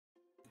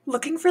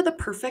Looking for the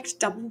perfect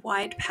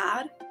double-wide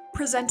pad?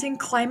 Presenting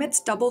Klymit's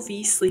Double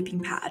V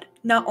Sleeping Pad.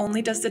 Not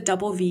only does the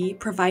Double V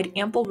provide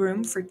ample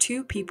room for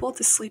two people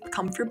to sleep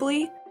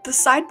comfortably, the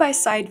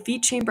side-by-side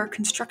V-chamber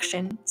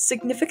construction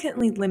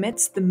significantly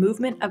limits the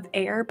movement of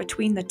air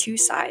between the two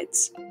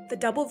sides. The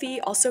Double V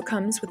also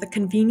comes with a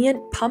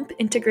convenient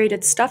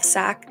pump-integrated stuff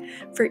sack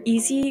for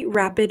easy,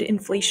 rapid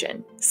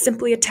inflation.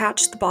 Simply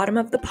attach the bottom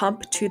of the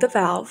pump to the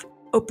valve,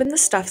 open the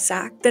stuff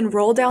sack, then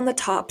roll down the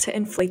top to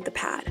inflate the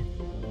pad.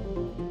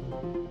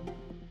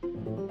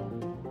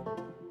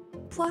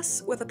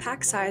 Plus, with a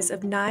pack size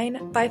of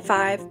 9 by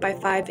 5 by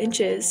 5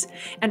 inches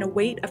and a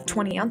weight of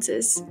 20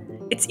 ounces,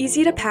 it's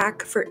easy to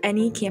pack for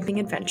any camping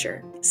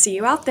adventure. See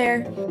you out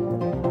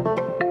there!